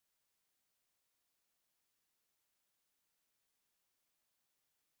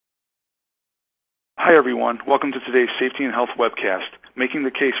Hi everyone, welcome to today's Safety and Health webcast, Making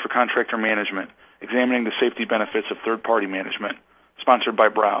the Case for Contractor Management, Examining the Safety Benefits of Third-Party Management, sponsored by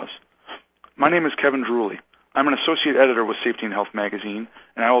Browse. My name is Kevin Drewley. I'm an associate editor with Safety and Health magazine,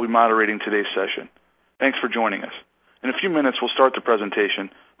 and I will be moderating today's session. Thanks for joining us. In a few minutes, we'll start the presentation,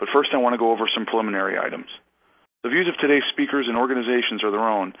 but first I want to go over some preliminary items. The views of today's speakers and organizations are their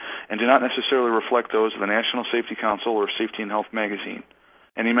own and do not necessarily reflect those of the National Safety Council or Safety and Health magazine.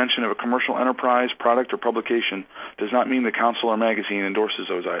 Any mention of a commercial enterprise, product, or publication does not mean the Council or magazine endorses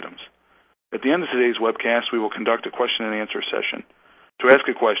those items. At the end of today's webcast, we will conduct a question and answer session. To ask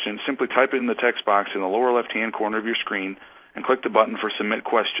a question, simply type it in the text box in the lower left-hand corner of your screen and click the button for Submit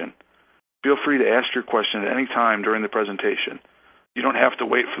Question. Feel free to ask your question at any time during the presentation. You don't have to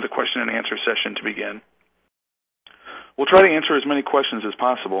wait for the question and answer session to begin. We'll try to answer as many questions as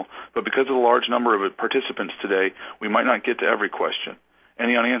possible, but because of the large number of participants today, we might not get to every question.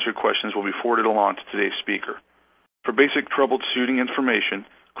 Any unanswered questions will be forwarded along to today's speaker. For basic troubleshooting information,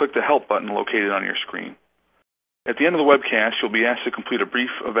 click the Help button located on your screen. At the end of the webcast, you'll be asked to complete a brief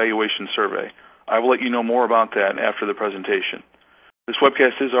evaluation survey. I will let you know more about that after the presentation. This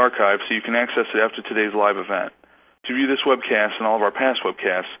webcast is archived, so you can access it after today's live event. To view this webcast and all of our past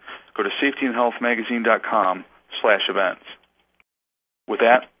webcasts, go to safetyandhealthmagazine.com/events. With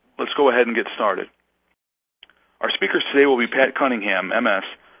that, let's go ahead and get started. Our speakers today will be Pat Cunningham, MS,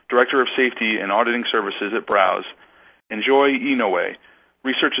 Director of Safety and Auditing Services at Browse, and Joy Inoue,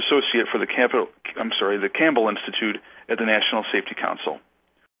 Research Associate for the Campbell Institute at the National Safety Council.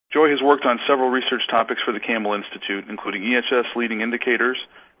 Joy has worked on several research topics for the Campbell Institute, including EHS leading indicators,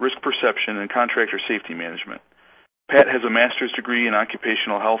 risk perception, and contractor safety management. Pat has a master's degree in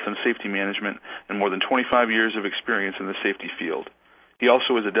occupational health and safety management and more than 25 years of experience in the safety field. He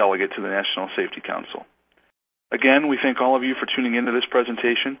also is a delegate to the National Safety Council. Again, we thank all of you for tuning into this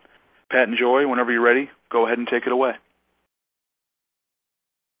presentation. Pat and Joy, whenever you're ready, go ahead and take it away.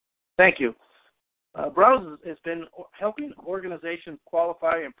 Thank you. Browse has been helping organizations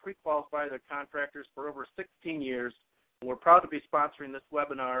qualify and pre-qualify their contractors for over 16 years, and we're proud to be sponsoring this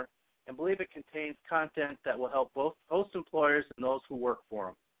webinar and believe it contains content that will help both host employers and those who work for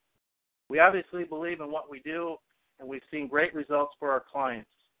them. We obviously believe in what we do, and we've seen great results for our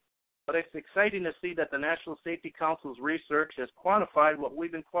clients. But it's exciting to see that the National Safety Council's research has quantified what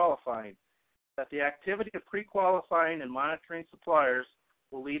we've been qualifying, that the activity of pre-qualifying and monitoring suppliers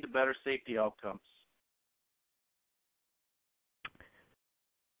will lead to better safety outcomes.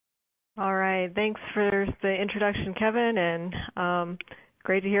 All right, thanks for the introduction, Kevin, and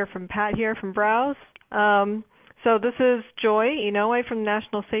great to hear from Pat here from Browse. So this is Joy Inoue from the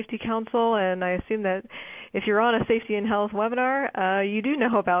National Safety Council, and I assume that if you're on a Safety and Health webinar, you do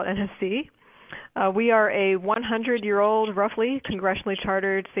know about NSC. We are a 100-year-old, roughly, congressionally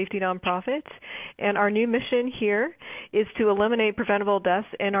chartered safety nonprofit, and our new mission here is to eliminate preventable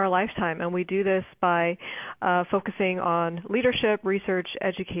deaths in our lifetime, and we do this by focusing on leadership, research,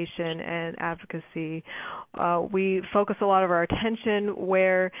 education, and advocacy. We focus a lot of our attention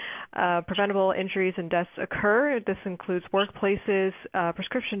where preventable injuries and deaths occur. This includes workplaces,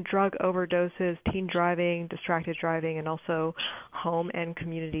 prescription drug overdoses, teen driving, distracted driving, and also home and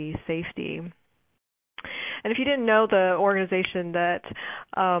community safety. And if you didn't know, the organization that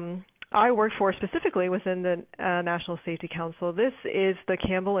I work for specifically within the National Safety Council, this is the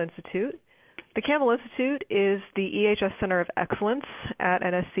Campbell Institute. The Campbell Institute is the EHS Center of Excellence at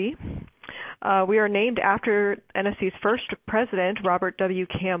NSC. We are named after NSC's first president, Robert W.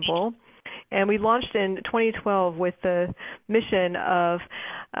 Campbell, and we launched in 2012 with the mission of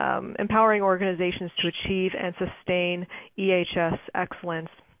empowering organizations to achieve and sustain EHS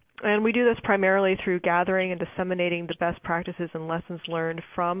excellence. And we do this primarily through gathering and disseminating the best practices and lessons learned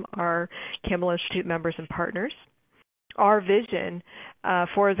from our Campbell Institute members and partners. Our vision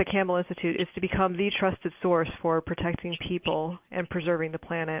for the Campbell Institute is to become the trusted source for protecting people and preserving the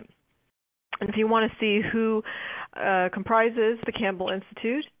planet. And if you want to see who comprises the Campbell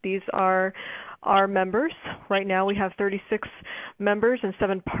Institute, these are our members. Right now we have 36 members and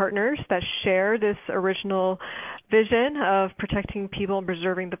 7 partners that share this original vision of protecting people and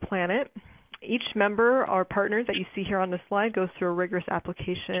preserving the planet. Each member or partner that you see here on the slide goes through a rigorous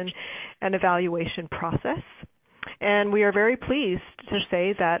application and evaluation process. And we are very pleased to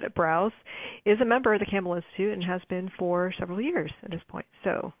say that Browse is a member of the Campbell Institute and has been for several years at this point.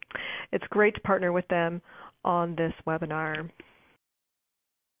 So it's great to partner with them on this webinar.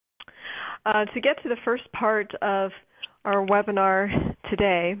 To get to the first part of our webinar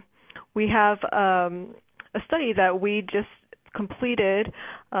today, we have a study that we just completed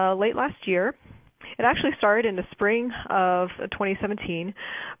late last year. It actually started in the spring of 2017.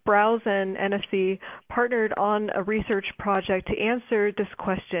 Browse and NSC partnered on a research project to answer this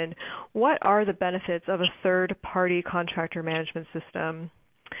question: what are the benefits of a third-party contractor management system?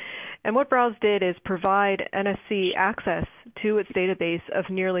 And what Browse did is provide NSC access to its database of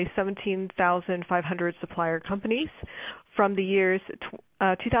nearly 17,500 supplier companies from the years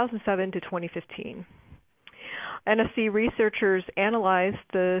 2007 to 2015. NSC researchers analyzed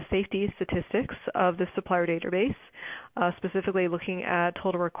the safety statistics of the supplier database, specifically looking at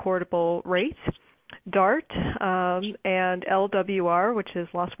total recordable rate, DART, and LWR, which is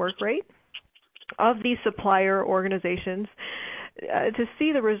lost work rate, of these supplier organizations to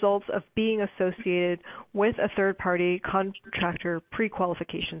see the results of being associated with a third-party contractor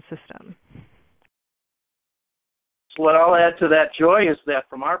pre-qualification system. So what I'll add to that, Joy, is that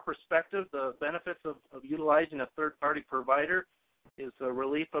from our perspective, the benefits of utilizing a third-party provider is the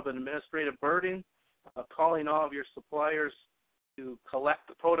relief of an administrative burden. Calling all of your suppliers to collect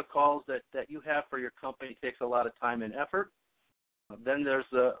the protocols that you have for your company takes a lot of time and effort. Then there's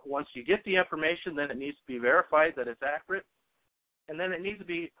once you get the information, then it needs to be verified that it's accurate. And then it needs to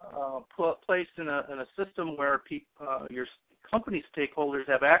be placed in a system where your company stakeholders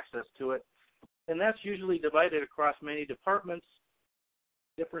have access to it. And that's usually divided across many departments,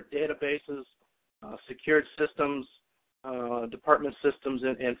 different databases, secured systems, department systems,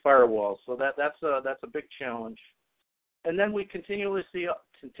 and firewalls. So that's a big challenge. And then we continuously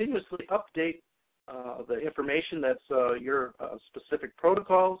update the information that's your specific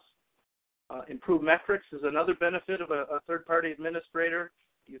protocols. Improved metrics is another benefit of a third-party administrator.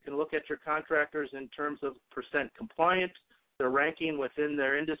 You can look at your contractors in terms of percent compliant, their ranking within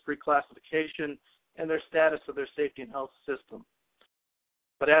their industry classification, and their status of their safety and health system.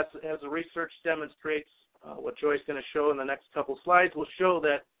 But as the research demonstrates, what Joy's going to show in the next couple slides will show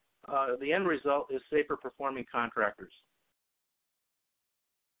that the end result is safer performing contractors.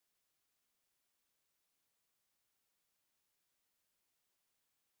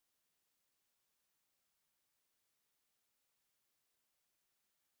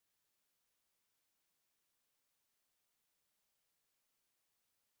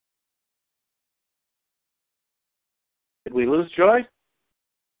 Did we lose Joy?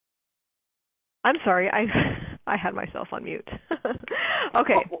 I'm sorry, I had myself on mute.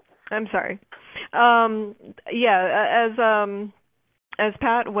 Okay, I'm sorry. As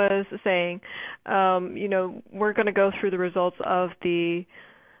Pat was saying, we're going to go through the results of the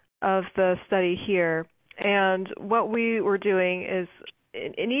study here, and what we were doing is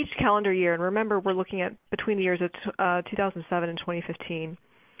in each calendar year, and remember we're looking at between the years of 2007 and 2015.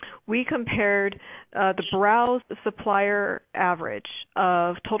 We compared the Browse supplier average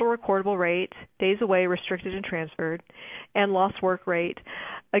of total recordable rate, days away, restricted and transferred, and lost work rate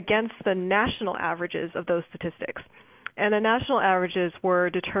against the national averages of those statistics. And the national averages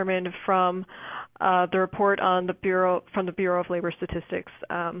were determined from the report from the Bureau of Labor Statistics,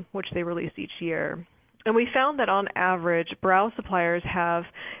 which they release each year. And we found that on average, Browse suppliers have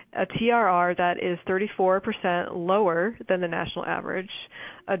a TRR that is 34% lower than the national average,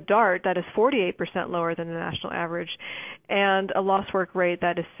 a DART that is 48% lower than the national average, and a lost work rate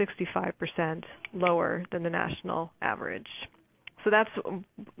that is 65% lower than the national average. So that's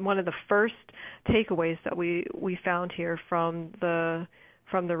one of the first takeaways that we found here from the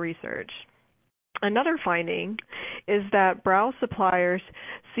research. Another finding is that Browse suppliers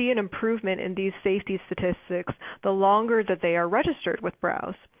see an improvement in these safety statistics the longer that they are registered with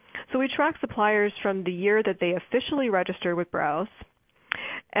Browse. So we track suppliers from the year that they officially registered with Browse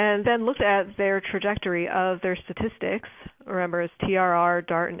and then looked at their trajectory of their statistics, remember it's TRR,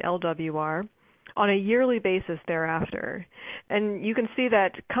 DART, and LWR, on a yearly basis thereafter. And you can see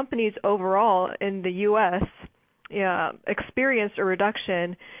that companies overall in the U.S. Experienced a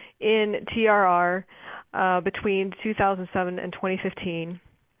reduction in TRR between 2007 and 2015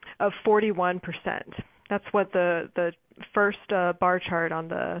 of 41%. That's what the first bar chart on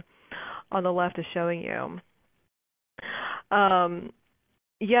the left is showing you.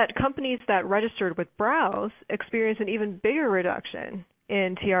 Yet companies that registered with Browse experienced an even bigger reduction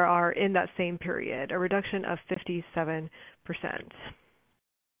in TRR in that same period, a reduction of 57%.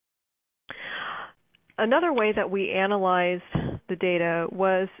 Another way that we analyzed the data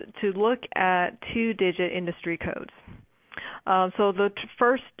was to look at two-digit industry codes. So the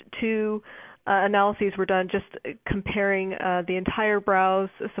first two analyses were done just comparing the entire Browse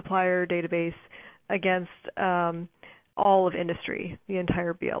supplier database against all of industry, the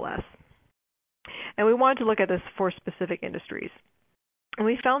entire BLS. And we wanted to look at this for specific industries. And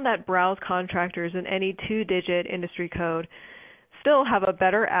we found that Browse contractors in any two-digit industry code still have a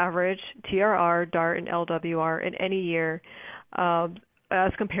better average TRR, DART, and LWR in any year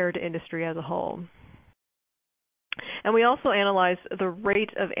as compared to industry as a whole. And we also analyzed the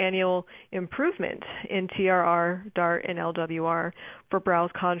rate of annual improvement in TRR, DART, and LWR for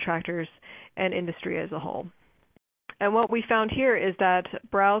Browse contractors and industry as a whole. And what we found here is that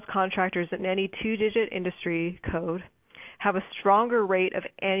Browse contractors in any two-digit industry code have a stronger rate of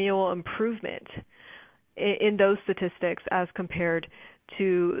annual improvement in those statistics as compared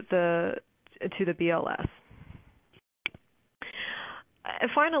to the BLS.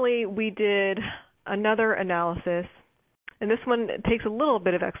 And finally, we did another analysis, and this one takes a little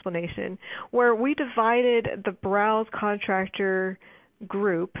bit of explanation, where we divided the Browse contractor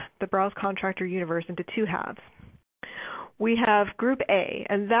group, the Browse contractor universe, into two halves. We have Group A,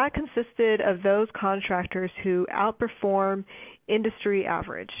 and that consisted of those contractors who outperform industry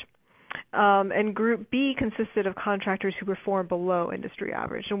average. And Group B consisted of contractors who perform below industry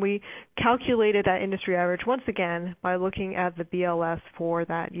average. And we calculated that industry average once again by looking at the BLS for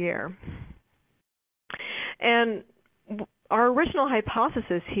that year. And our original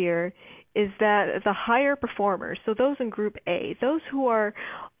hypothesis here is that the higher performers, so those in Group A, those who are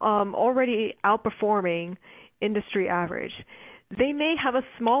already outperforming industry average, they may have a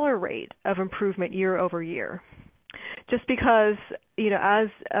smaller rate of improvement year over year. Just because, as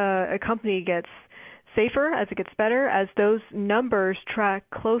a company gets safer, as it gets better, as those numbers track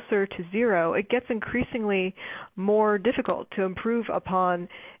closer to zero, it gets increasingly more difficult to improve upon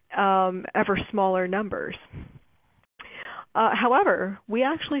ever smaller numbers. However, we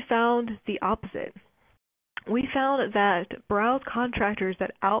actually found the opposite. We found that Browse contractors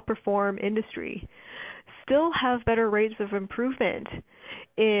that outperform industry still have better rates of improvement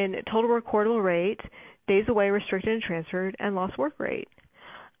in total recordable rate, days away restricted and transferred, and lost work rate.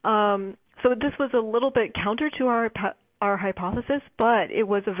 So this was a little bit counter to our hypothesis, but it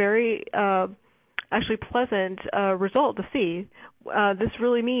was a very actually pleasant result to see. This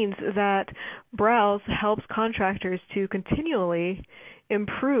really means that Browse helps contractors to continually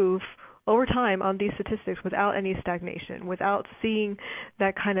improve over time on these statistics without any stagnation, without seeing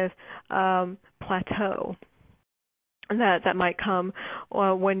that kind of plateau that might come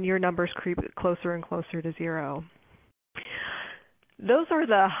when your numbers creep closer and closer to zero. Those are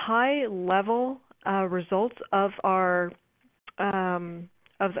the high-level results of our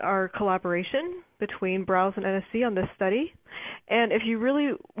collaboration between Browse and NSC on this study. And if you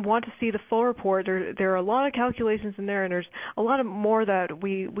really want to see the full report, there are a lot of calculations in there, and there's a lot more that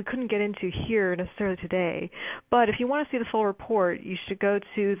we couldn't get into here necessarily today. But if you want to see the full report, you should go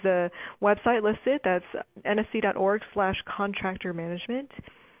to the website listed. That's nsc.org/contractor management.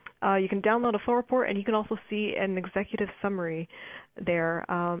 You can download a full report, and you can also see an executive summary there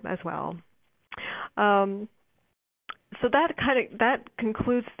as well. So that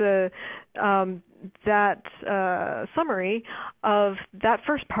concludes that summary of that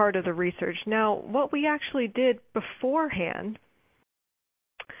first part of the research. Now, what we actually did beforehand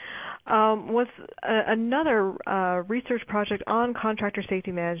was another research project on contractor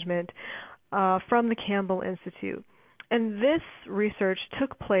safety management from the Campbell Institute. And this research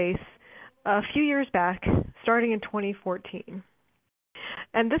took place a few years back, starting in 2014.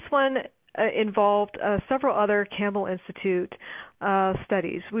 And this one involved several other Campbell Institute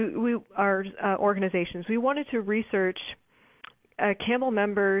studies. We are organizations. We wanted to research Campbell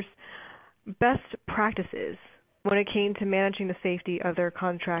members' best practices when it came to managing the safety of their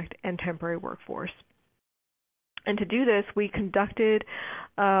contract and temporary workforce. And to do this, we conducted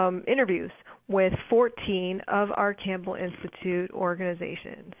interviews with 14 of our Campbell Institute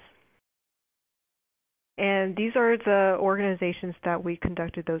organizations. And these are the organizations that we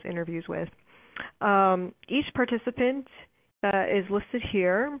conducted those interviews with. Each participant is listed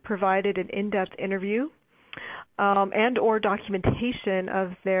here, provided an in-depth interview and or documentation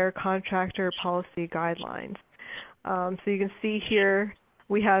of their contractor policy guidelines. So you can see here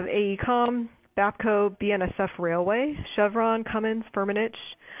we have AECOM, BAPCO, BNSF Railway, Chevron, Cummins, Firmenich,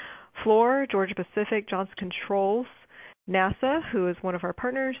 Fluor, Georgia Pacific, Johnson Controls, NASA, who is one of our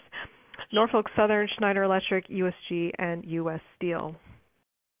partners, Norfolk Southern, Schneider Electric, USG, and U.S. Steel.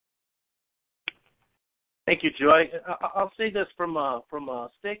 Thank you, Joy. I'll say this from a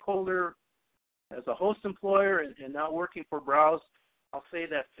stakeholder, as a host employer, and now working for Browse. I'll say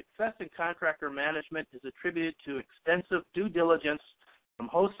that success in contractor management is attributed to extensive due diligence from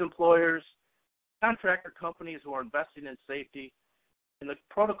host employers, contractor companies who are investing in safety, and the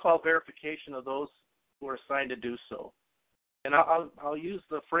protocol verification of those who are assigned to do so. And I'll use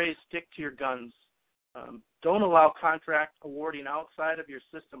the phrase stick to your guns. Don't allow contract awarding outside of your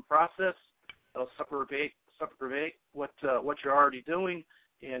system process. That'll subvert what you're already doing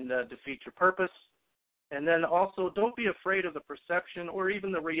and defeat your purpose. And then also, don't be afraid of the perception or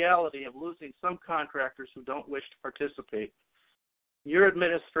even the reality of losing some contractors who don't wish to participate. You're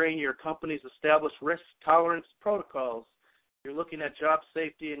administering your company's established risk tolerance protocols. You're looking at job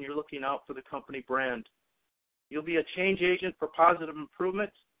safety, and you're looking out for the company brand. You'll be a change agent for positive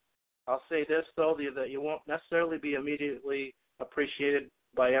improvement. I'll say this, though, that you won't necessarily be immediately appreciated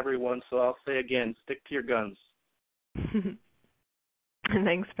by everyone, so I'll say again, stick to your guns.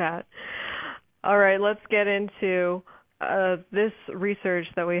 Thanks, Pat. All right, let's get into this research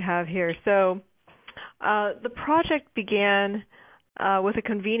that we have here. So the project began with a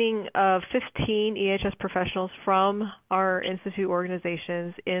convening of 15 EHS professionals from our Institute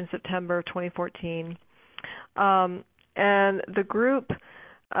organizations in September of 2014. And the group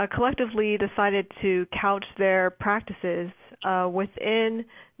collectively decided to couch their practices within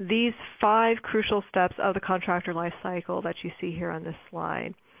these 5 crucial steps of the contractor life cycle that you see here on this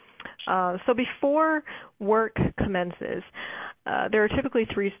slide. So before work commences, there are typically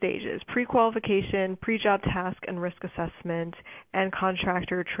 3 stages: pre-qualification, pre-job task and risk assessment, and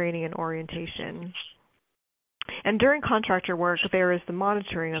contractor training and orientation. And during contractor work, there is the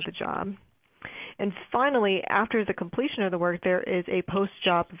monitoring of the job. And finally, after the completion of the work, there is a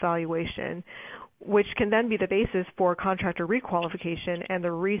post-job evaluation, which can then be the basis for contractor requalification and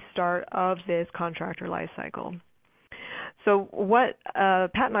the restart of this contractor life cycle. So what Pat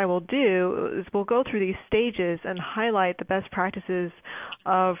and I will do is we'll go through these stages and highlight the best practices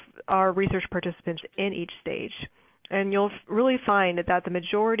of our research participants in each stage. And you'll really find that the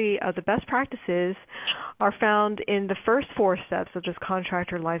majority of the best practices are found in the first 4 steps of this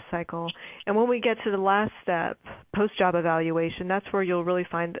contractor life cycle. And when we get to the last step, post-job evaluation, that's where you'll really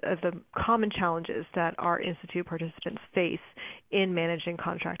find the common challenges that our Institute participants face in managing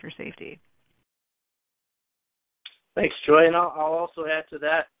contractor safety. Thanks, Joy. And I'll also add to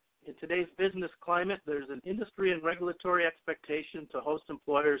that, in today's business climate, there's an industry and regulatory expectation to host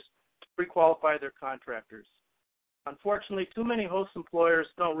employers to pre-qualify their contractors. Unfortunately, too many host employers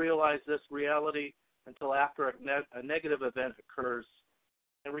don't realize this reality until after a negative event occurs.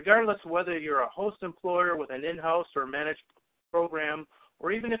 And regardless of whether you're a host employer with an in-house or managed program,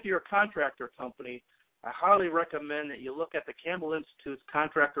 or even if you're a contractor company, I highly recommend that you look at the Campbell Institute's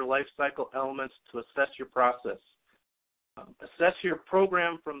contractor life cycle elements to assess your process. Assess your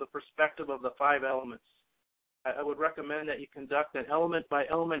program from the perspective of the 5 elements. I would recommend that you conduct an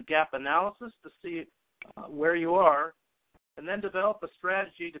element-by-element gap analysis to see where you are, and then develop a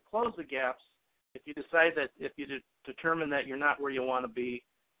strategy to close the gaps if you decide that, if you determine that you're not where you want to be,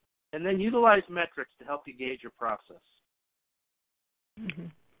 and then utilize metrics to help you gauge your process. Mm-hmm.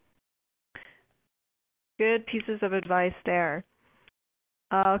 Good pieces of advice there.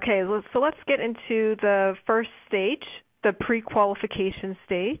 Okay, so let's get into the first stage, the pre-qualification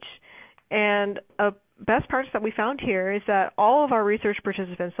stage. And a best practice that we found here is that all of our research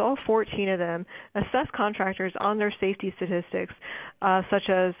participants, all 14 of them, assess contractors on their safety statistics, such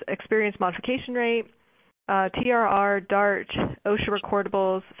as experience modification rate, TRR, DART, OSHA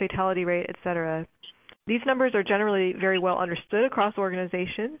recordables, fatality rate, etc. These numbers are generally very well understood across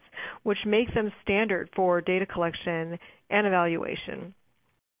organizations, which makes them standard for data collection and evaluation.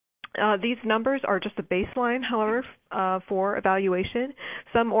 These numbers are just a baseline, however, for evaluation.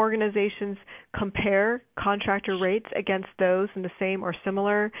 Some organizations compare contractor rates against those in the same or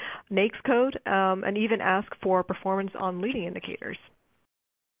similar NAICS code, and even ask for performance on leading indicators.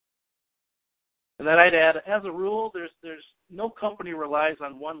 And then I'd add, as a rule, there's no company relies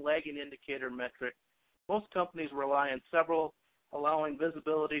on one lagging indicator metric. Most companies rely on several, allowing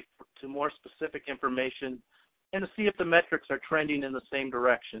visibility to more specific information and to see if the metrics are trending in the same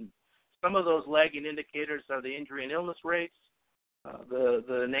direction. Some of those lagging indicators are the injury and illness rates,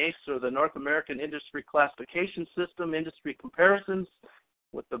 the NACE, or the North American Industry Classification System, industry comparisons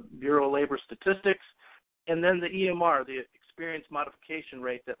with the Bureau of Labor Statistics, and then the EMR, the experience modification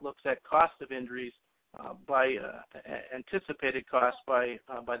rate that looks at cost of injuries by anticipated costs by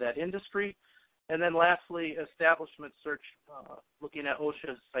that industry. And then lastly, establishment search, looking at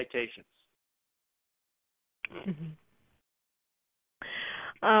OSHA citations. Mm-hmm.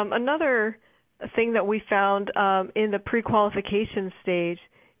 Another thing that we found in the pre-qualification stage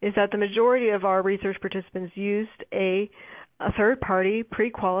is that the majority of our research participants used a third-party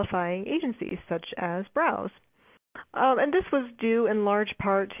pre-qualifying agency, such as Browse. And this was due in large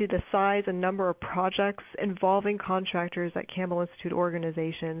part to the size and number of projects involving contractors at Campbell Institute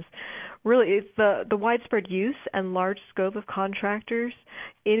organizations. Really, it's the widespread use and large scope of contractors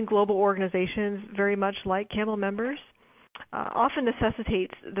in global organizations, very much like Campbell members. often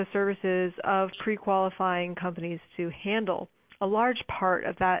necessitates the services of pre-qualifying companies to handle a large part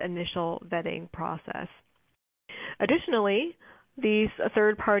of that initial vetting process. Additionally, these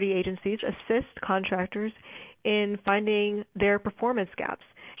third-party agencies assist contractors in finding their performance gaps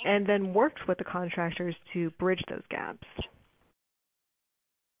and then works with the contractors to bridge those gaps.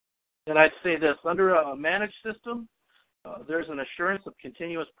 And I'd say this, under a managed system, there's an assurance of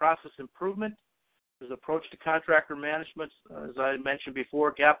continuous process improvement. There's approach to contractor management, as I mentioned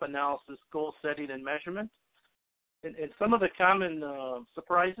before, gap analysis, goal setting, and measurement. And some of the common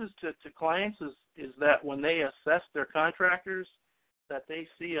surprises to clients is that when they assess their contractors, that they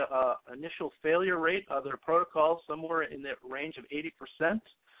see a initial failure rate of their protocols somewhere in the range of 80%.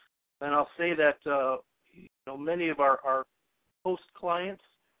 And I'll say that many of our host clients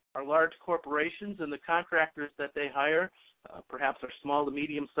are large corporations, and the contractors that they hire perhaps are small to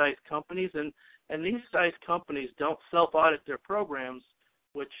medium-sized companies, and these size companies don't self-audit their programs,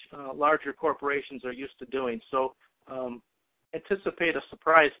 which larger corporations are used to doing. So anticipate a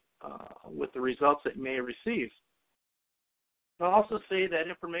surprise with the results that you may receive. I'll also say that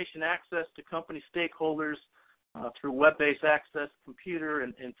information access to company stakeholders through web-based access, computer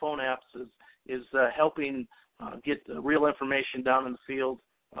and phone apps is helping get the real information down in the field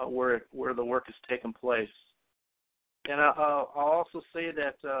where the work is taking place. And I'll also say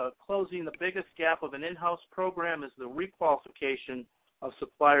that closing the biggest gap of an in-house program is the requalification of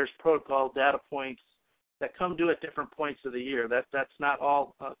suppliers' protocol data points that come due at different points of the year. That's not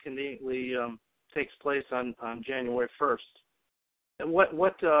all conveniently takes place on January 1st. And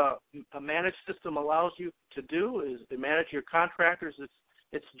what a managed system allows you to do is to manage your contractors.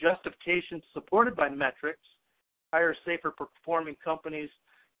 It's justification supported by metrics, hire safer performing companies.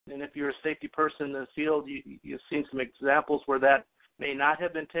 And if you're a safety person in the field, you've seen some examples where that may not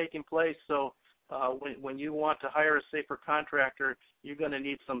have been taking place. So when you want to hire a safer contractor, you're going to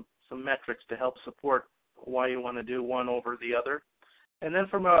need some metrics to help support why you want to do one over the other. And then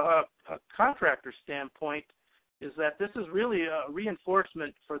from a contractor standpoint, is that this is really a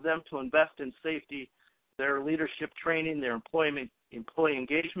reinforcement for them to invest in safety, their leadership training, their employee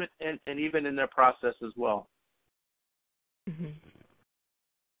engagement, and even in their process as well. Mm-hmm.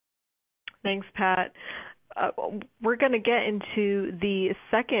 Thanks, Pat. We're going to get into the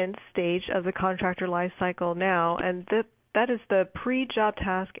second stage of the contractor life cycle now, and that is the pre-job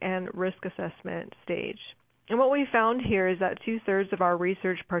task and risk assessment stage. And what we found here is that 2/3 of our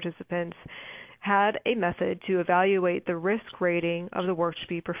research participants had a method to evaluate the risk rating of the work to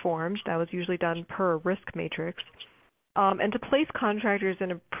be performed. That was usually done per risk matrix. And to place contractors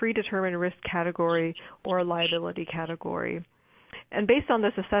in a predetermined risk category or a liability category. And based on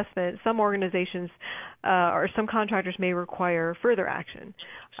this assessment, some organizations or some contractors may require further action,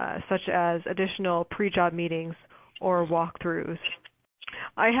 such as additional pre-job meetings or walkthroughs.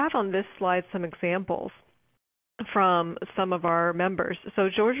 I have on this slide some examples from some of our members. So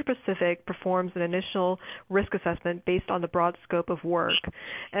Georgia Pacific performs an initial risk assessment based on the broad scope of work,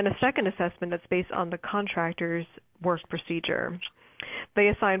 and a second assessment that's based on the contractor's work procedure. They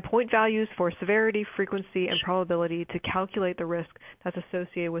assign point values for severity, frequency, and probability to calculate the risk that's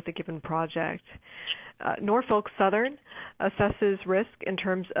associated with a given project. Norfolk Southern assesses risk in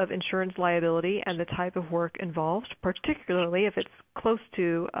terms of insurance liability and the type of work involved, particularly if it's close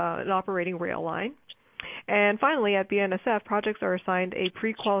to an operating rail line. And finally, at BNSF, projects are assigned a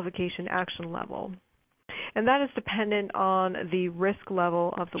pre-qualification action level. And that is dependent on the risk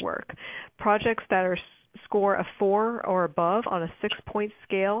level of the work. Projects that score a 4 or above on a 6-point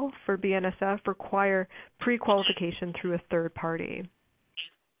scale for BNSF require pre-qualification through a third party.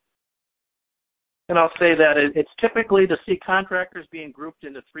 And I'll say that it's typically to see contractors being grouped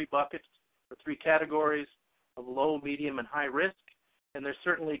into 3 buckets or 3 categories of low, medium, and high risk. And there's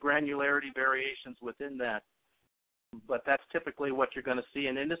certainly granularity variations within that. But that's typically what you're going to see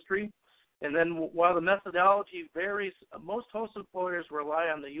in industry. And then while the methodology varies, most host employers rely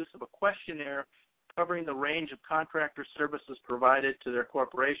on the use of a questionnaire covering the range of contractor services provided to their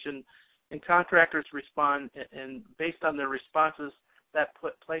corporation. And contractors respond, and based on their responses, that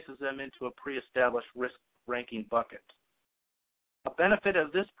places them into a pre-established risk ranking bucket. A benefit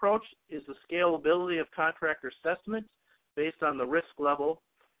of this approach is the scalability of contractor assessment based on the risk level.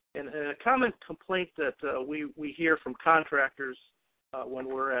 And a common complaint that we hear from contractors when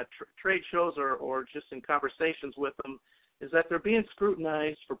we're at trade shows or just in conversations with them is that they're being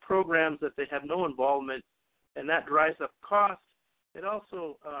scrutinized for programs that they have no involvement, and that drives up costs. It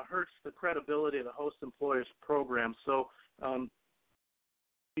also hurts the credibility of the host employer's program. So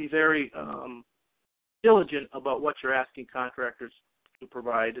be very diligent about what you're asking contractors to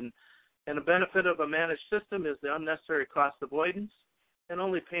provide. And And the benefit of a managed system is the unnecessary cost avoidance and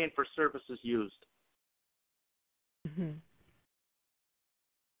only paying for services used. Mm-hmm.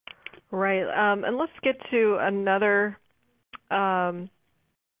 Right. And let's get to another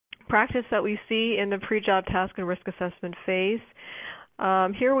practice that we see in the pre-job task and risk assessment phase.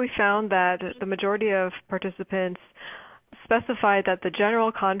 Here we found that the majority of participants specified that the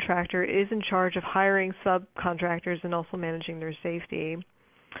general contractor is in charge of hiring subcontractors and also managing their safety.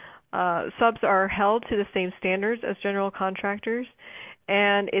 Subs are held to the same standards as general contractors,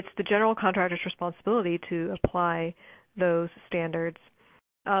 and it's the general contractor's responsibility to apply those standards.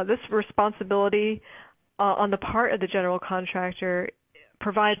 This responsibility on the part of the general contractor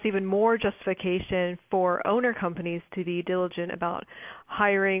provides even more justification for owner companies to be diligent about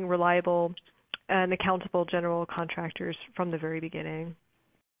hiring reliable and accountable general contractors from the very beginning.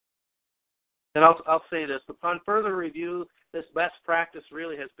 And I'll say this: upon further review, this best practice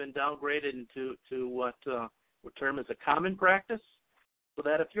really has been downgraded into what we term as a common practice, so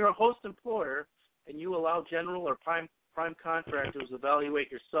that if you're a host employer and you allow general or prime contractors to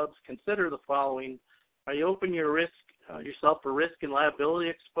evaluate your subs, consider the following. Are you open yourself for risk and liability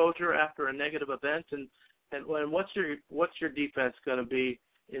exposure after a negative event? And what's your defense going to be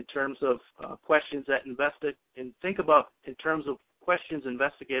in terms of questions that think about in terms of questions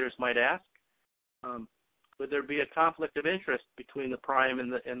investigators might ask? Would there be a conflict of interest between the prime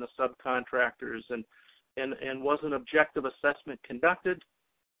and the subcontractors? And was an objective assessment conducted?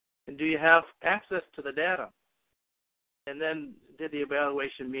 And do you have access to the data? And then did the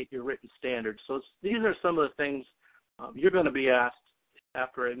evaluation meet your written standards? So these are some of the things you're going to be asked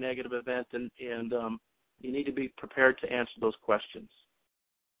after a negative event, and you need to be prepared to answer those questions.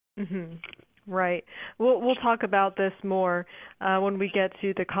 Mm-hmm. Right. We'll talk about this more when we get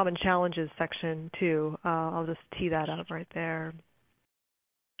to the common challenges section too. I'll just tee that up right there.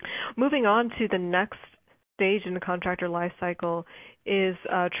 Moving on to the next stage in the contractor life cycle is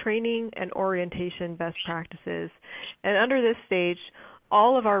training and orientation best practices. And under this stage,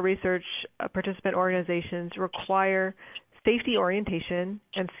 all of our research participant organizations require safety orientation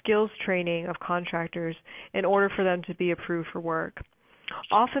and skills training of contractors in order for them to be approved for work.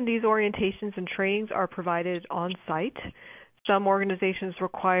 Often these orientations and trainings are provided on site. Some organizations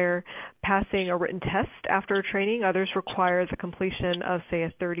require passing a written test after a training. Others require the completion of, say,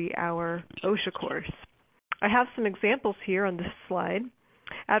 a 30-hour OSHA course. I have some examples here on this slide.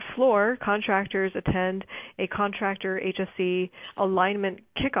 At Fluor, contractors attend a contractor HSE alignment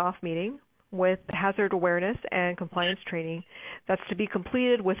kickoff meeting with hazard awareness and compliance training that's to be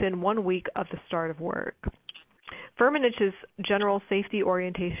completed within 1 week of the start of work. Firmenich's general safety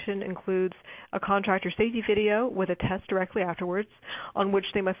orientation includes a contractor safety video with a test directly afterwards on which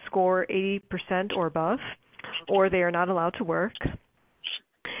they must score 80% or above, or they are not allowed to work.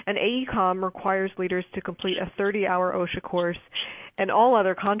 And AECOM requires leaders to complete a 30-hour OSHA course and all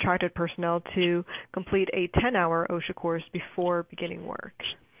other contracted personnel to complete a 10-hour OSHA course before beginning work.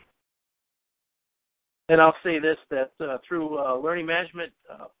 And I'll say this, that through learning management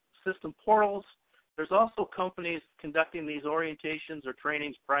system portals, there's also companies conducting these orientations or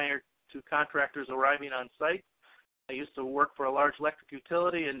trainings prior to contractors arriving on site. I used to work for a large electric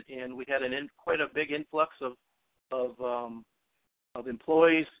utility, and we had quite a big influx of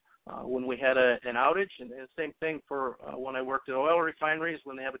employees when we had an outage. And the same thing for when I worked at oil refineries.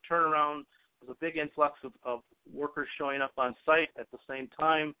 When they have a turnaround, there's a big influx of workers showing up on site at the same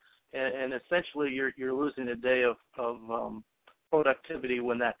time, and essentially you're losing a day of productivity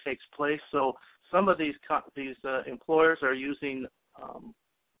when that takes place. So some of these employers are using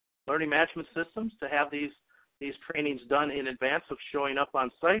learning management systems to have these trainings done in advance of showing up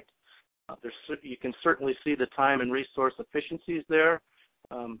on site. You can certainly see the time and resource efficiencies there.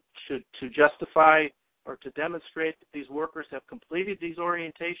 To justify or to demonstrate that these workers have completed these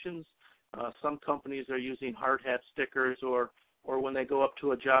orientations, some companies are using hard hat stickers, or when they go up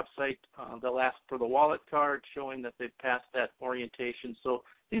to a job site, they'll ask for the wallet card showing that they've passed that orientation. So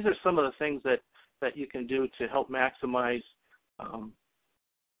these are some of the things that you can do to help maximize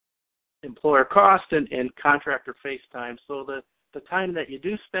employer cost and contractor face time, so that the time that you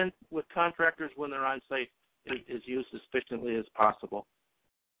do spend with contractors when they're on site is used as efficiently as possible.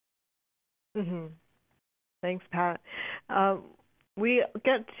 Mm-hmm. Thanks, Pat. We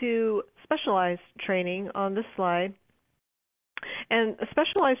get to specialized training on this slide. And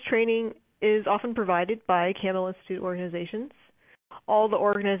specialized training is often provided by Campbell Institute organizations. All the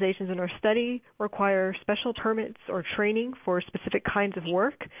organizations in our study require special permits or training for specific kinds of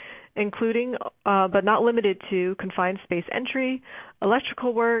work, including but not limited to confined space entry,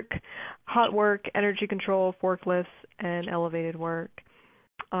 electrical work, hot work, energy control, forklifts, and elevated work.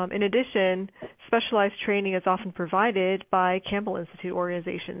 In addition, specialized training is often provided by Campbell Institute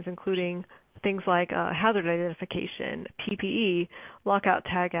organizations, including things like hazard identification, PPE, lockout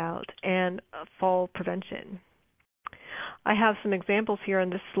tagout, and fall prevention. I have some examples here on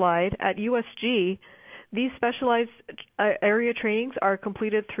this slide. At USG, these specialized area trainings are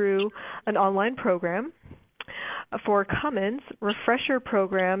completed through an online program. For Cummins, refresher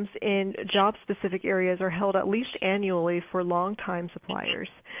programs in job-specific areas are held at least annually for long-time suppliers.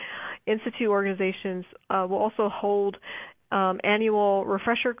 Institute organizations will also hold annual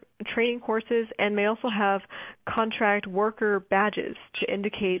refresher training courses and may also have contract worker badges to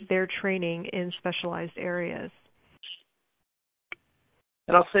indicate their training in specialized areas.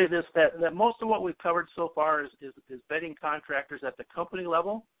 And I'll say this, that most of what we've covered so far is vetting contractors at the company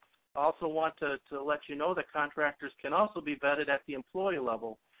level. I also want to let you know that contractors can also be vetted at the employee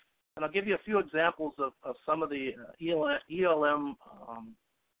level. And I'll give you a few examples of some of the ELM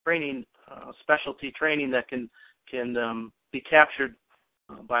training, specialty training that can be captured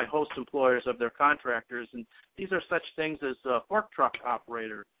by host employers of their contractors. And these are such things as a fork truck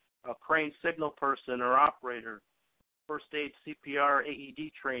operator, a crane signal person or operator, first aid, CPR,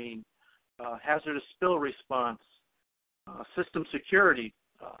 AED training, hazardous spill response, system security,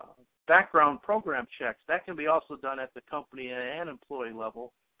 background program checks. That can be also done at the company and employee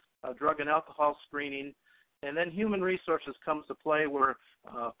level, drug and alcohol screening, and then human resources comes to play where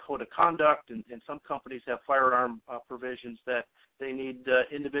code of conduct, and some companies have firearm provisions that they need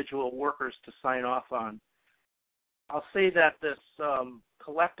individual workers to sign off on. I'll say that this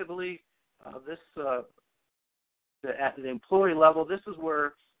collectively, at the employee level, this is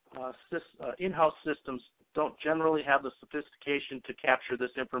where in-house systems don't generally have the sophistication to capture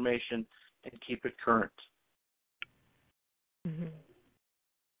this information and keep it current. Mm-hmm.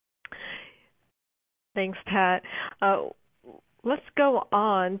 Thanks, Pat. Let's go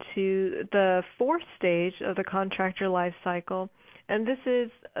on to the fourth stage of the contractor life cycle, and this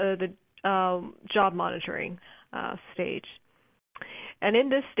is the job monitoring stage. And in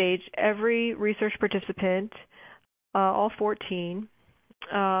this stage, every research participant, all 14,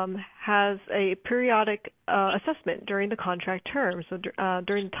 has a periodic assessment during the contract term, so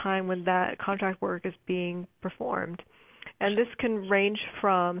during the time when that contract work is being performed. And this can range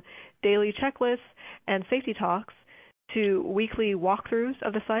from daily checklists and safety talks to weekly walkthroughs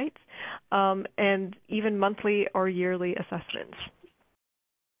of the sites, and even monthly or yearly assessments.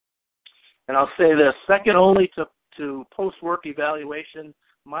 And I'll say this, second only to post-work evaluation,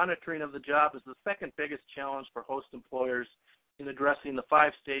 monitoring of the job is the second biggest challenge for host employers in addressing the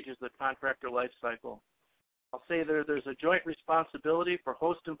 5 stages of the contractor life cycle. I'll say there's a joint responsibility for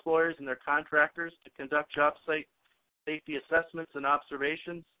host employers and their contractors to conduct job site safety assessments and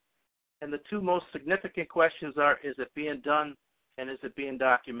observations. And the two most significant questions are, is it being done and is it being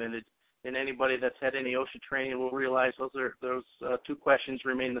documented? And anybody that's had any OSHA training will realize those two questions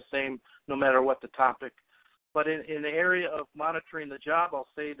remain the same no matter what the topic. But in the area of monitoring the job, I'll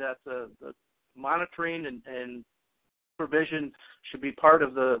say that the monitoring and provision should be part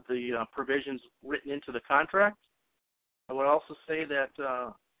of the provisions written into the contract. I would also say that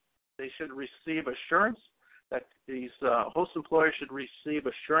they should receive assurance that these host employers should receive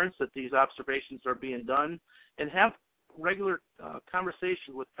assurance that these observations are being done, and have regular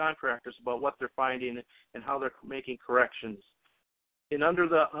conversations with contractors about what they're finding and how they're making corrections. And under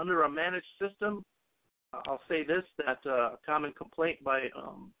a managed system, I'll say this, that a common complaint by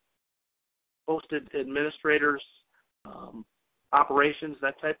hosted administrators, operations,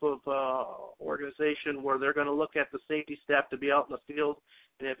 that type of organization where they're going to look at the safety staff to be out in the field,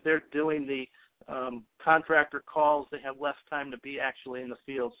 and if they're doing the contractor calls, they have less time to be actually in the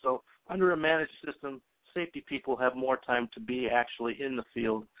field. So under a managed system, safety people have more time to be actually in the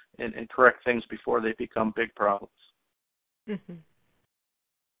field and correct things before they become big problems. Mm-hmm.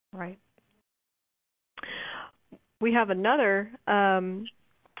 Right. We have another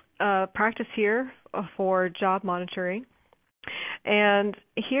practice here for job monitoring. And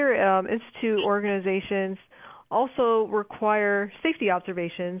here, institute organizations also require safety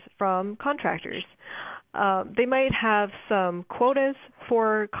observations from contractors. They might have some quotas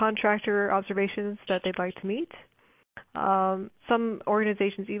for contractor observations that they'd like to meet. Some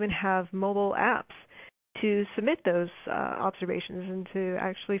organizations even have mobile apps to submit those observations and to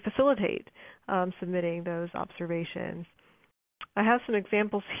actually facilitate submitting those observations. I have some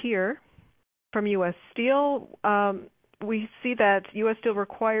examples here from U.S. Steel. We see that U.S. Steel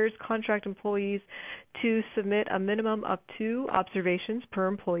requires contract employees to submit a minimum of 2 observations per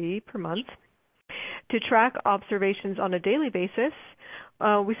employee per month. To track observations on a daily basis,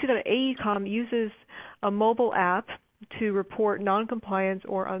 we see that AECOM uses a mobile app to report noncompliance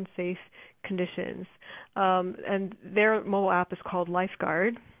or unsafe conditions. And their mobile app is called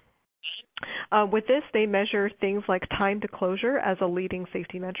Lifeguard. With this, they measure things like time to closure as a leading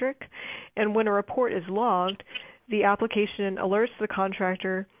safety metric. And when a report is logged, the application alerts the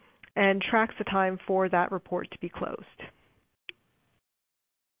contractor and tracks the time for that report to be closed.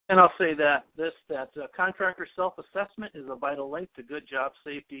 And I'll say that contractor self-assessment is a vital link to good job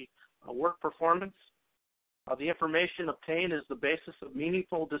safety work performance. The information obtained is the basis of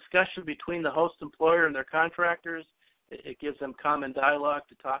meaningful discussion between the host employer and their contractors. It gives them common dialogue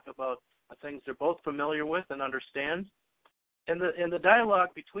to talk about things they're both familiar with and understand. And the dialogue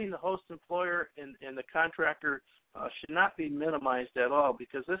between the host employer and the contractor should not be minimized at all,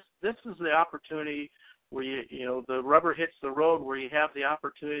 because this is the opportunity where the rubber hits the road, where you have the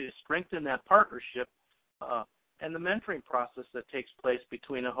opportunity to strengthen that partnership and the mentoring process that takes place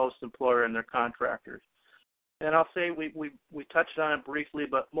between a host employer and their contractors. And I'll say we touched on it briefly,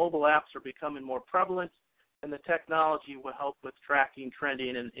 but mobile apps are becoming more prevalent, and the technology will help with tracking,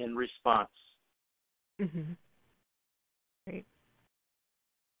 trending, and response. Mm-hmm. Great.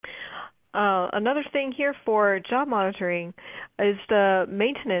 Another thing here for job monitoring is the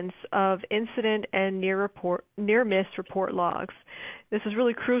maintenance of incident and near-miss report logs. This is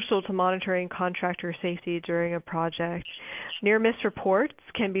really crucial to monitoring contractor safety during a project. Near-miss reports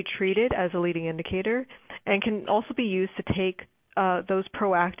can be treated as a leading indicator and can also be used to take those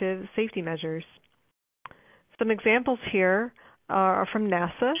proactive safety measures. Some examples here are from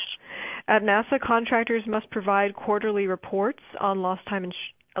NASA. At NASA, contractors must provide quarterly reports on lost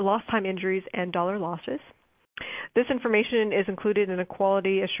time injuries and dollar losses. This information is included in a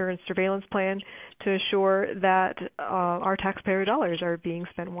quality assurance surveillance plan to assure that our taxpayer dollars are being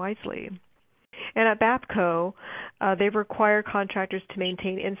spent wisely. And at BAPCO, they require contractors to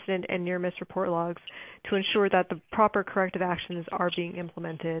maintain incident and near-miss report logs to ensure that the proper corrective actions are being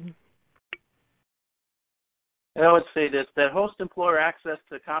implemented. And I would say this, that host employer access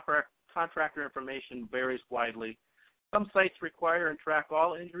to contractor information varies widely. Some sites require and track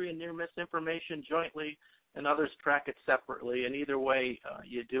all injury and near-miss information jointly, and others track it separately. And either way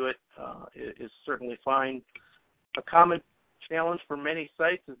you do it is certainly fine. A common challenge for many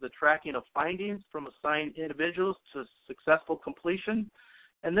sites is the tracking of findings from assigned individuals to successful completion,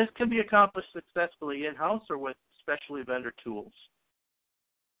 and this can be accomplished successfully in-house or with specially vendor tools.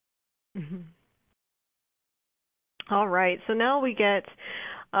 Mm-hmm. All right, so now we get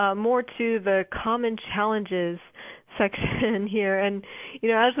more to the common challenges section here. And,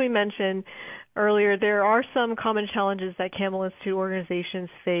 as we mentioned earlier, there are some common challenges that Campbell Institute organizations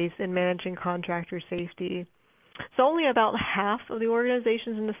face in managing contractor safety. So only about half of the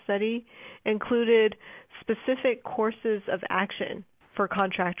organizations in the study included specific courses of action for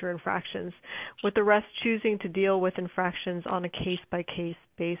contractor infractions, with the rest choosing to deal with infractions on a case-by-case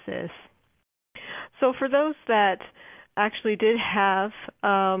basis. So for those that actually did have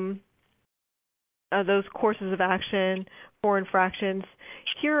those courses of action for infractions,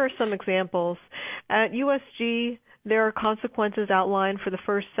 here are some examples. At USG, there are consequences outlined for the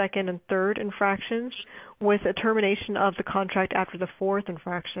first, second, and third infractions, with a termination of the contract after the fourth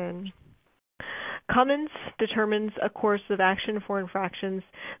infraction. Cummins determines a course of action for infractions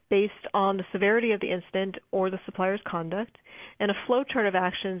based on the severity of the incident or the supplier's conduct, and a flowchart of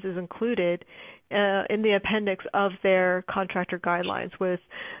actions is included in the appendix of their contractor guidelines with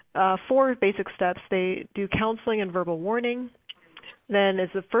 4 basic steps. They do counseling and verbal warning. Then is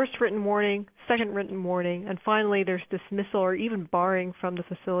the first written warning, second written warning, and finally there's dismissal or even barring from the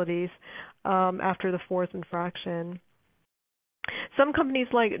facilities after the fourth infraction. Some companies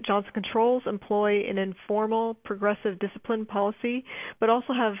like Johnson Controls employ an informal progressive discipline policy, but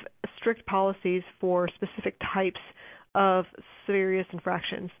also have strict policies for specific types of serious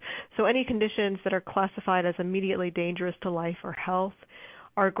infractions. So any conditions that are classified as immediately dangerous to life or health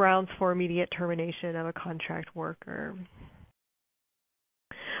are grounds for immediate termination of a contract worker.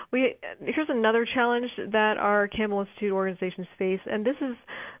 Here's another challenge that our Campbell Institute organizations face, and this is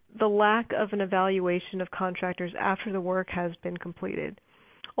the lack of an evaluation of contractors after the work has been completed.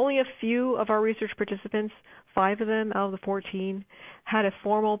 Only a few of our research participants, 5 of them out of the 14, had a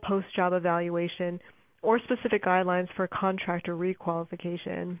formal post-job evaluation or specific guidelines for contractor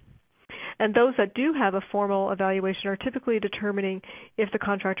requalification. And those that do have a formal evaluation are typically determining if the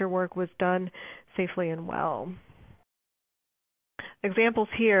contractor work was done safely and well. Examples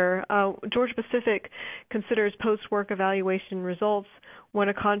here, Georgia-Pacific considers post-work evaluation results when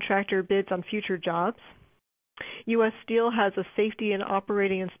a contractor bids on future jobs. U.S. Steel has a safety and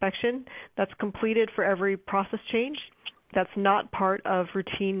operating inspection that's completed for every process change. That's not part of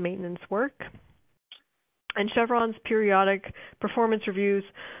routine maintenance work. And Chevron's periodic performance reviews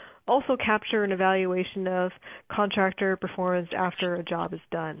also capture an evaluation of contractor performance after a job is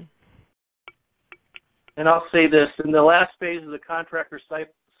done. And I'll say this, in the last phase of the contractor life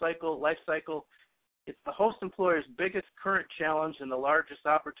cycle, it's the host employer's biggest current challenge and the largest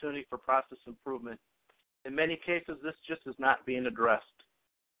opportunity for process improvement. In many cases, this just is not being addressed.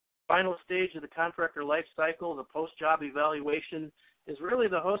 Final stage of the contractor life cycle, the post-job evaluation, is really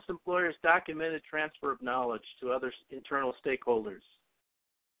the host employer's documented transfer of knowledge to other internal stakeholders.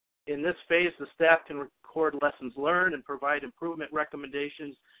 In this phase, the staff can record lessons learned and provide improvement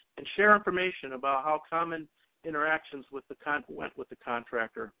recommendations and share information about how common interactions went with the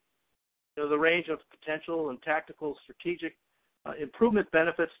contractor. The range of potential and tactical strategic improvement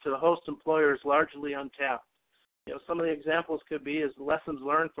benefits to the host employer is largely untapped. Some of the examples could be as lessons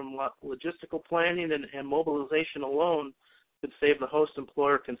learned from logistical planning and mobilization alone could save the host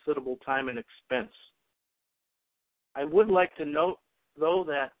employer considerable time and expense. I would like to note, though,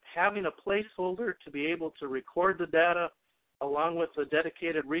 that having a placeholder to be able to record the data along with a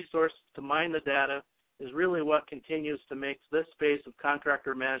dedicated resource to mine the data is really what continues to make this phase of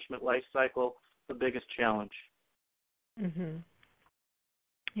contractor management life cycle the biggest challenge. Mm-hmm.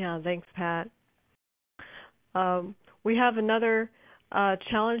 Yeah, thanks, Pat. We have another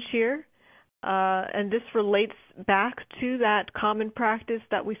challenge here, and this relates back to that common practice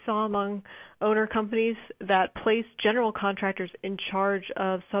that we saw among owner companies that place general contractors in charge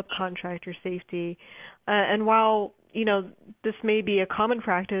of subcontractor safety. And while this may be a common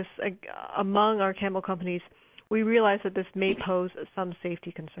practice among our Campbell companies, we realize that this may pose some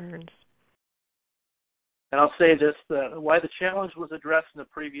safety concerns. And I'll say this, why the challenge was addressed in the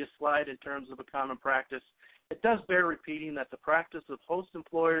previous slide in terms of a common practice, it does bear repeating that the practice of host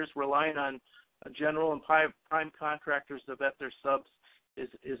employers relying on general and prime contractors to vet their subs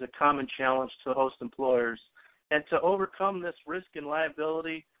is a common challenge to host employers. And to overcome this risk and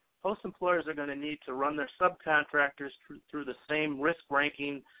liability, host employers are going to need to run their subcontractors through the same risk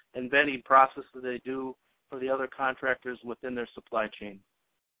ranking and vetting process that they do for the other contractors within their supply chain.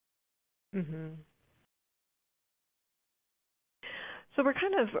 Mm-hmm. So we're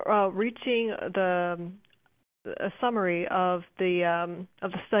kind of reaching a summary of the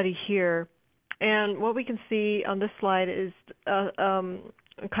study here, and what we can see on this slide is a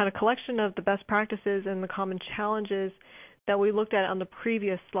kind of collection of the best practices and the common challenges that we looked at on the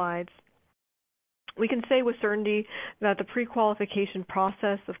previous slides. We can say with certainty that the pre-qualification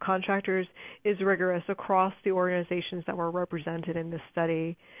process of contractors is rigorous across the organizations that were represented in this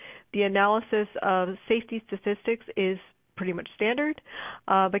study. The analysis of safety statistics is pretty much standard,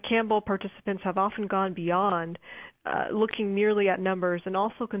 but Campbell participants have often gone beyond looking merely at numbers and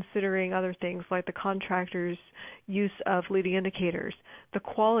also considering other things like the contractor's use of leading indicators, the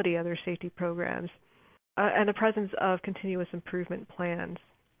quality of their safety programs, and the presence of continuous improvement plans.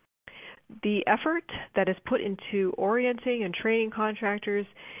 The effort that is put into orienting and training contractors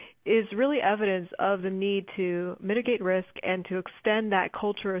is really evidence of the need to mitigate risk and to extend that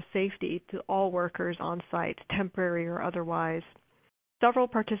culture of safety to all workers on site, temporary or otherwise. Several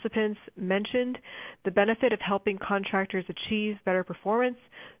participants mentioned the benefit of helping contractors achieve better performance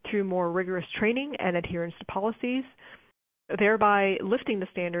through more rigorous training and adherence to policies, thereby lifting the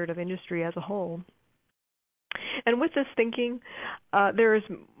standard of industry as a whole. And with this thinking, there is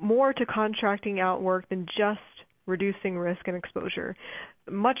more to contracting out work than just reducing risk and exposure.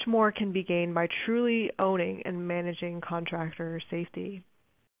 Much more can be gained by truly owning and managing contractor safety.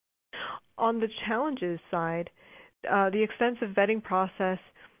 On the challenges side, the extensive vetting process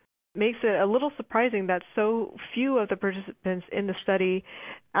makes it a little surprising that so few of the participants in the study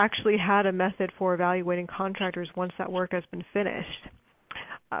actually had a method for evaluating contractors once that work has been finished.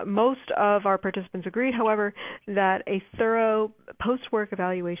 Most of our participants agreed, however, that a thorough post-work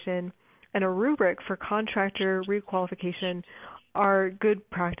evaluation and a rubric for contractor requalification are good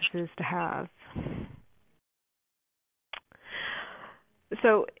practices to have.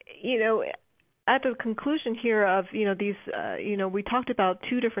 So, at the conclusion here of, these, we talked about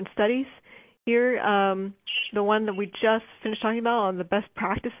two different studies here. The one that we just finished talking about on the best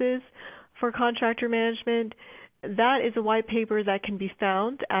practices for contractor management, that is a white paper that can be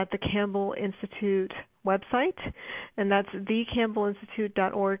found at the Campbell Institute website, and that's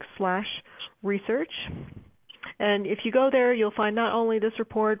thecampbellinstitute.org/research. And if you go there, you'll find not only this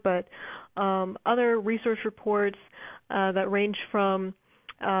report, but other research reports that range from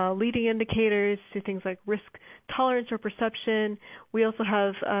leading indicators to things like risk tolerance or perception. We also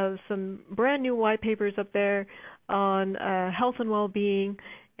have some brand new white papers up there on health and well-being,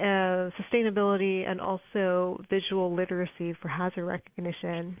 sustainability, and also visual literacy for hazard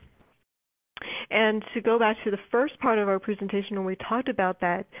recognition. And to go back to the first part of our presentation when we talked about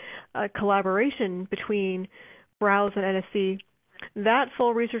that collaboration between Browse and NSC, that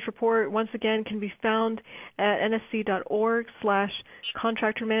full research report, once again, can be found at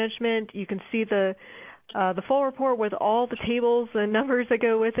nsc.org/contractor management. You can see the full report with all the tables and numbers that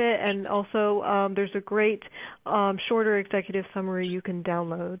go with it, and also there's a great shorter executive summary you can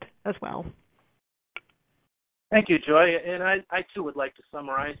download as well. Thank you, Joy. And I too would like to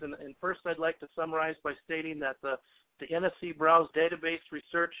summarize. And first I'd like to summarize by stating that the NSC Browse database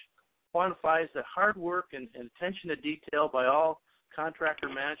research quantifies that hard work and attention to detail by all contractor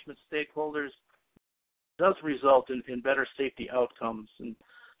management stakeholders does result in better safety outcomes. And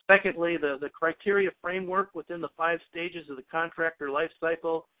secondly, the criteria framework within the 5 stages of the contractor life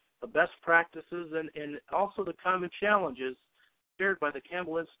cycle, the best practices, and also the common challenges shared by the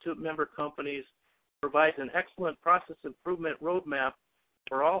Campbell Institute member companies provides an excellent process improvement roadmap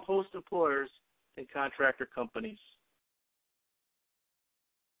for all host employers and contractor companies.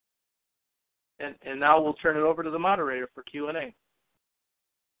 And now we'll turn it over to the moderator for Q&A.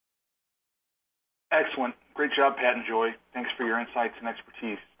 Excellent. Great job, Pat and Joy. Thanks for your insights and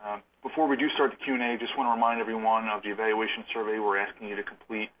expertise. Before we do start the Q&A, just want to remind everyone of the evaluation survey we're asking you to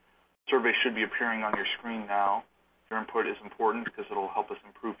complete. The survey should be appearing on your screen now. Your input is important because it will help us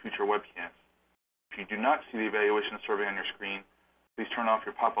improve future webcasts. If you do not see the evaluation survey on your screen, please turn off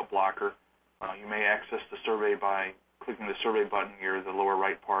your pop-up blocker. You may access the survey by clicking the survey button near the lower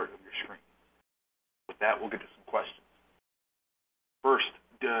right part of your screen. With that, we'll get to some questions. First,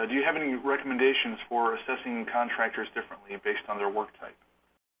 do you have any recommendations for assessing contractors differently based on their work type?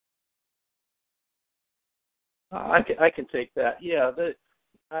 I can take that. Yeah,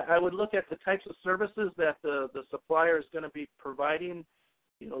 I would look at the types of services that the supplier is going to be providing.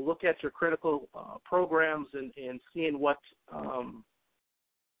 You know, look at your critical programs and seeing what kind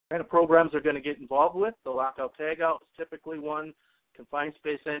of programs they're going to get involved with. The lockout tagout is typically one. Confined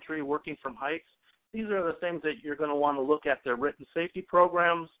space entry, working from heights. These are the things that you're going to want to look at their written safety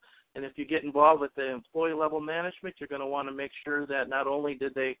programs. And if you get involved with the employee level management, you're going to want to make sure that not only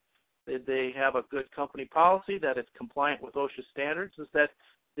did they have a good company policy, that it's compliant with OSHA standards, is that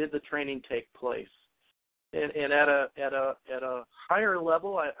did the training take place. And at a higher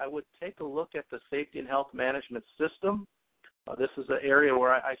level, I would take a look at the safety and health management system. This is an area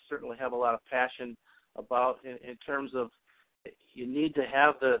where I certainly have a lot of passion about in terms of you need to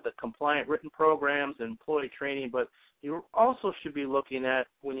have the compliant written programs and employee training, but you also should be looking at,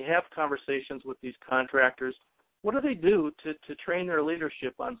 when you have conversations with these contractors, what do they do to train their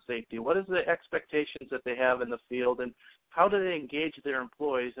leadership on safety? What is the expectations that they have in the field, and how do they engage their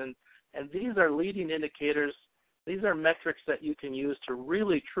employees? And these are leading indicators. These are metrics that you can use to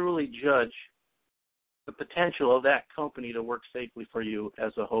really, truly judge the potential of that company to work safely for you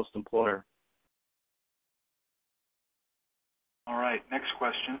as a host employer. All right, next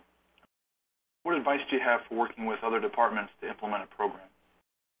question. What advice do you have for working with other departments to implement a program?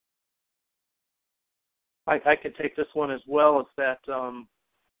 I could take this one as well. It's that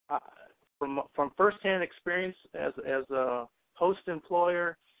from firsthand experience as a host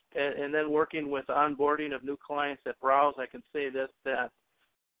employer and then working with onboarding of new clients at Browse, I can say this, that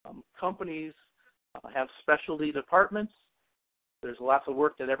companies have specialty departments. There's lots of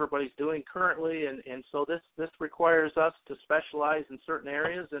work that everybody's doing currently, and so this requires us to specialize in certain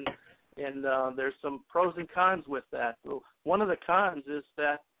areas, and there's some pros and cons with that. So one of the cons is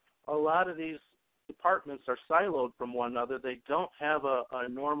that a lot of these departments are siloed from one another. They don't have a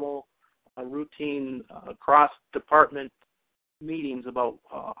normal, routine cross-department meetings about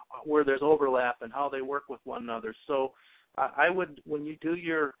where there's overlap and how they work with one another. So I would, when you do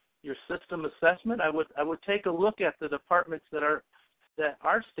your system assessment, I would take a look at the departments that are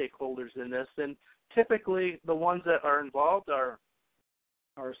stakeholders in this, and typically the ones that are involved are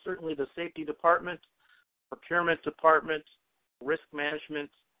certainly the safety department, procurement department, risk management,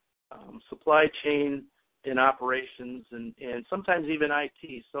 supply chain and operations, and sometimes even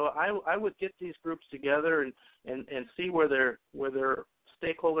IT. So I would get these groups together and see where their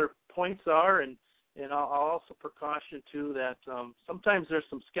stakeholder points are, and I'll also precaution too that sometimes there's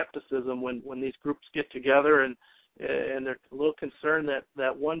some skepticism when these groups get together and they're a little concerned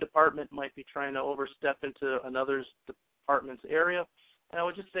that one department might be trying to overstep into another department's area. And I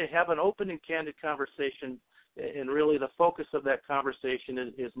would just say have an open and candid conversation, and really the focus of that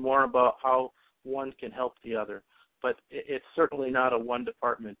conversation is more about how one can help the other. But it's certainly not a one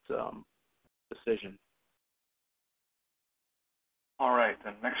department decision. All right,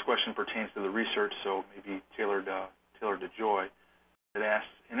 the next question pertains to the research, so maybe tailored to Joy. It asks,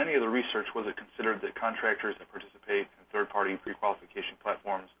 in any of the research, was it considered that contractors that participate in third-party pre-qualification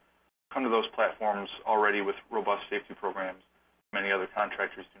platforms come to those platforms already with robust safety programs many other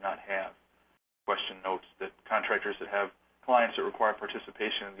contractors do not have. Question notes that contractors that have clients that require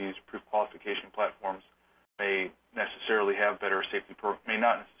participation in these pre-qualification platforms may not necessarily have better safety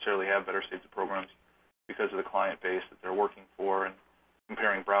programs because of the client base that they're working for, and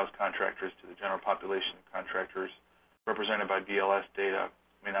comparing Browse contractors to the general population contractors represented by BLS data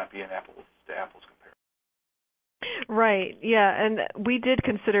may not be an apples to apples comparison. Right. Yeah, and we did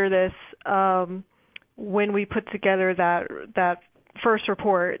consider this when we put together that first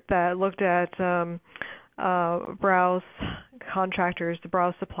report that looked at Browse contractors, the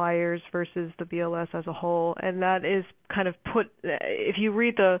Browse suppliers versus the BLS as a whole, and that is kind of if you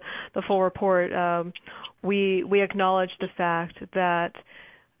read the full report, we acknowledge the fact that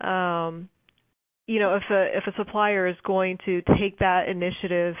if a supplier is going to take that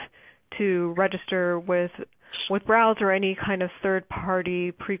initiative to register with Browse or any kind of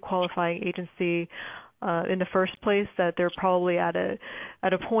third-party pre-qualifying agency in the first place, that they're probably at a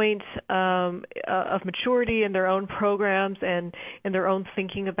point of maturity in their own programs and in their own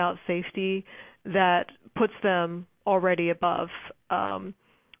thinking about safety that puts them already above the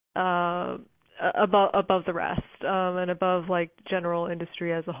rest and above like general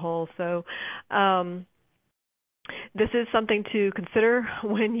industry as a whole. So this is something to consider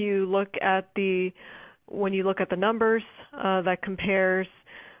when you look at the numbers that compares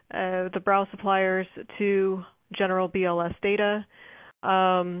the Browse suppliers to general BLS data,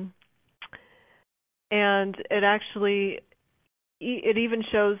 and it even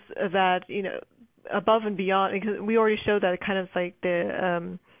shows that above and beyond, because we already showed that kind of like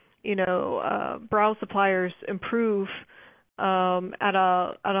the Browse suppliers improve at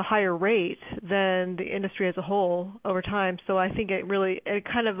a higher rate than the industry as a whole over time. So I think it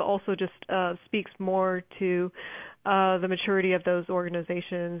kind of also just speaks more to the maturity of those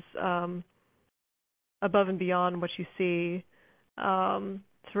organizations above and beyond what you see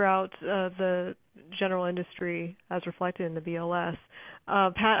throughout the general industry as reflected in the BLS.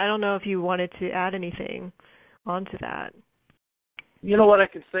 Pat, I don't know if you wanted to add anything onto that. What I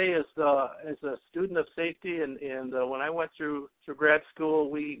can say is, as a student of safety, and when I went through grad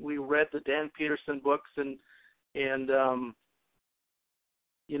school, we read the Dan Peterson books, and there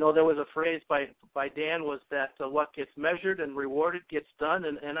was a phrase by Dan was that what gets measured and rewarded gets done,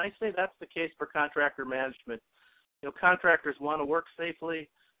 and I say that's the case for contractor management. Contractors want to work safely,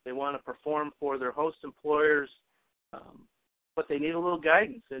 they want to perform for their host employers, but they need a little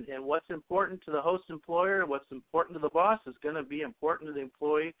guidance. And what's important to the host employer, what's important to the boss is going to be important to the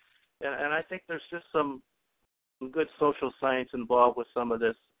employee. And I think there's just some good social science involved with some of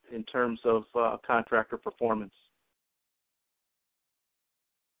this in terms of contractor performance.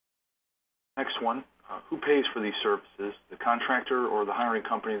 Next one, who pays for these services, the contractor or the hiring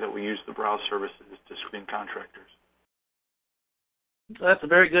company that will use the Browse services to screen contractors? That's a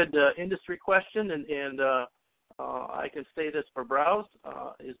very good industry question, and I can say this for Browse,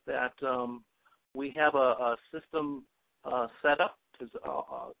 is that we have a system set up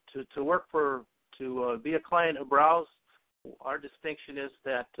to work to be a client of Browse. Our distinction is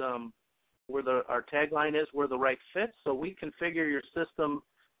that our tagline is we're the right fit, so we configure your system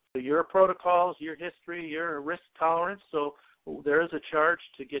to your protocols, your history, your risk tolerance. So there is a charge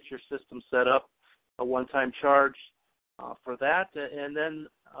to get your system set up, a one-time charge for that, and then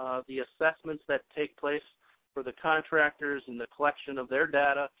the assessments that take place for the contractors and the collection of their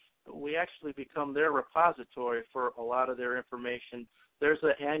data. We actually become their repository for a lot of their information. There's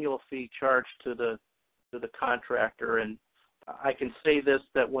an annual fee charged to the contractor, and I can say this,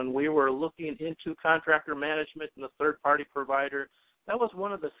 that when we were looking into contractor management and the third-party provider, that was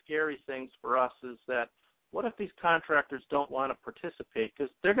one of the scary things for us, is that what if these contractors don't want to participate?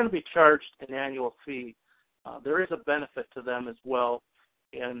 Because they're going to be charged an annual fee. There is a benefit to them as well,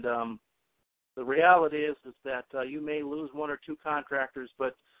 and the reality is that you may lose one or two contractors,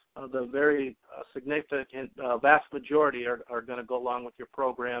 but the very significant vast majority are going to go along with your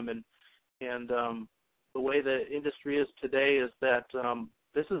program. And the way the industry is today is that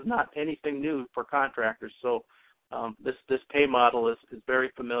this is not anything new for contractors. So this pay model is very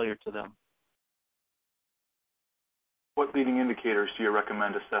familiar to them. What leading indicators do you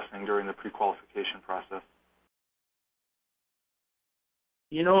recommend assessing during the pre-qualification process?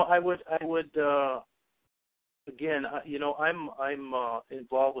 I would again, I'm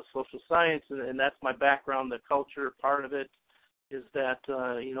involved with social science, and that's my background. The culture part of it is that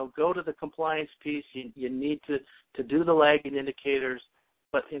go to the compliance piece. You need to do the lagging indicators.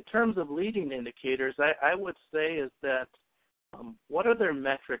 But in terms of leading indicators, I would say is that what are their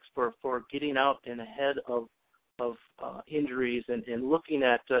metrics for getting out and ahead of injuries and looking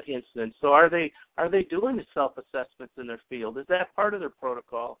at incidents. So are they doing the self-assessments in their field? Is that part of their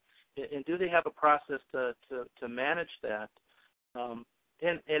protocol? And do they have a process to manage that?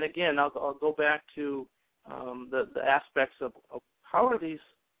 And again, I'll go back to the aspects of how are these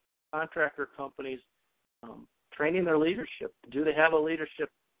contractor companies training their leadership? Do they have a leadership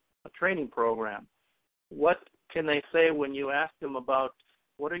training program? What can they say when you ask them about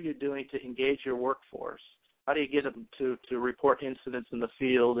what are you doing to engage your workforce? How do you get them to report incidents in the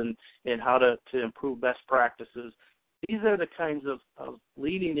field and how to improve best practices? These are the kinds of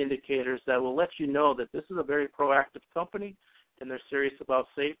leading indicators that will let you know that this is a very proactive company and they're serious about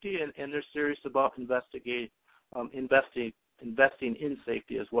safety and they're serious about investing in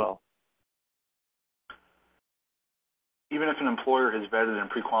safety as well. Even if an employer has vetted and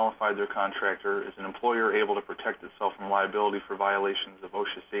pre-qualified their contractor, is an employer able to protect itself from liability for violations of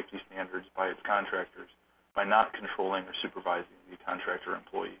OSHA safety standards by its contractors by not controlling or supervising the contractor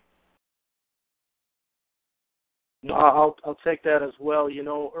employee? I'll take that as well. You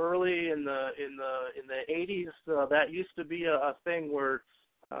know, early in the 80s, that used to be a thing where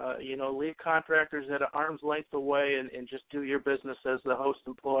leave contractors at an arm's length away and just do your business as the host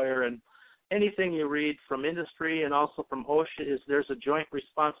employer. And anything you read from industry and also from OSHA is there's a joint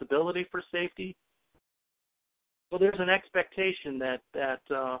responsibility for safety. So there's an expectation that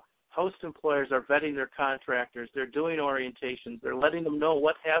host employers are vetting their contractors. They're doing orientations. They're letting them know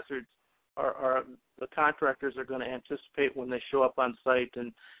what hazards are the contractors are going to anticipate when they show up on site,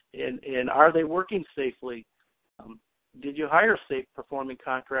 and are they working safely? Did you hire safe performing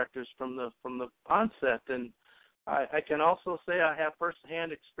contractors from the onset? And I can also say I have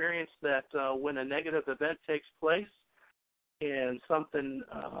firsthand experience that when a negative event takes place and something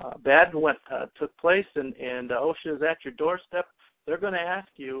bad took place and OSHA is at your doorstep, they're going to ask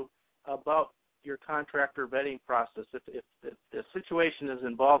you about your contractor vetting process. If the situation is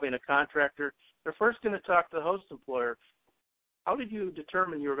involving a contractor, they're first going to talk to the host employer. How did you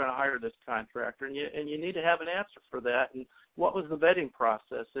determine you were going to hire this contractor? And you need to have an answer for that. And what was the vetting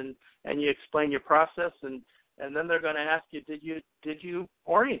process? And you explain your process, and then they're going to ask you, did you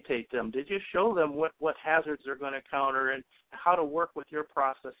orientate them? Did you show them what hazards they're going to counter and how to work with your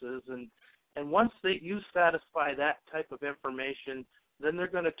processes? And once you satisfy that type of information, then they're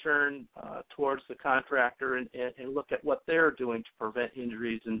going to turn towards the contractor and look at what they're doing to prevent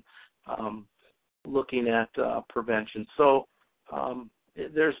injuries and looking at prevention. So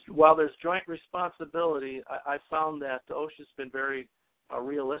while there's joint responsibility, I found that OSHA's been very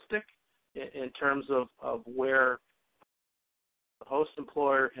realistic in terms of where the host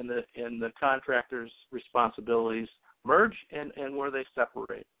employer and the contractor's responsibilities merge and where they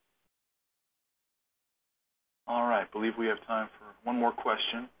separate. All right, I believe we have time for one more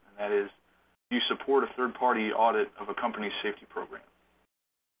question, and that is, do you support a third-party audit of a company's safety program?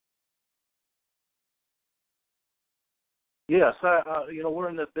 Yes, we're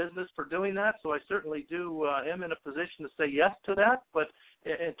in the business for doing that, so I certainly am in a position to say yes to that. But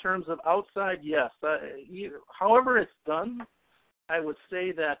in terms of outside, yes. However it's done, I would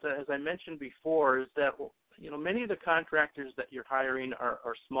say that, as I mentioned before, is that many of the contractors that you're hiring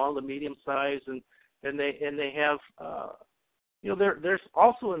are small to medium size, and they have they're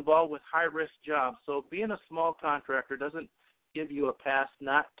also involved with high risk jobs. So being a small contractor doesn't give you a pass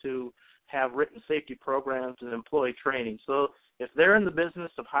not to have written safety programs and employee training. So if they're in the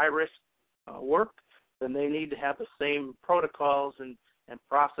business of high risk work, then they need to have the same protocols and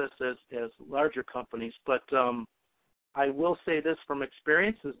process as larger companies. But I will say this from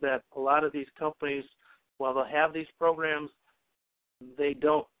experience is that a lot of these companies, while they'll have these programs, they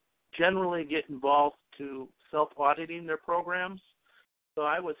don't generally get involved to self-auditing their programs. So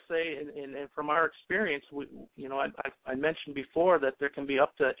I would say, and from our experience, I mentioned before that there can be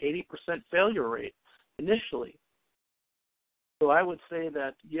up to 80% failure rate initially. So I would say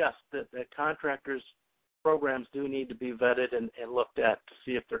that, yes, that contractors' programs do need to be vetted and looked at to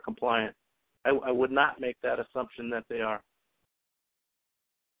see if they're compliant. I would not make that assumption that they are.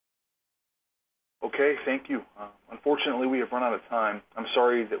 Okay, thank you. Unfortunately, we have run out of time. I'm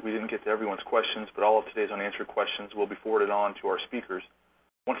sorry that we didn't get to everyone's questions, but all of today's unanswered questions will be forwarded on to our speakers.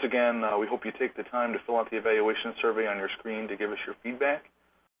 Once again, we hope you take the time to fill out the evaluation survey on your screen to give us your feedback.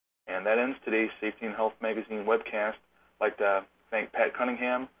 And that ends today's Safety and Health Magazine webcast. I'd like to thank Pat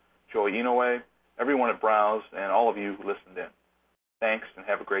Cunningham, Joey Inoue, everyone at Browse, and all of you who listened in. Thanks, and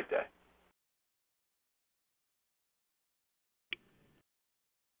have a great day.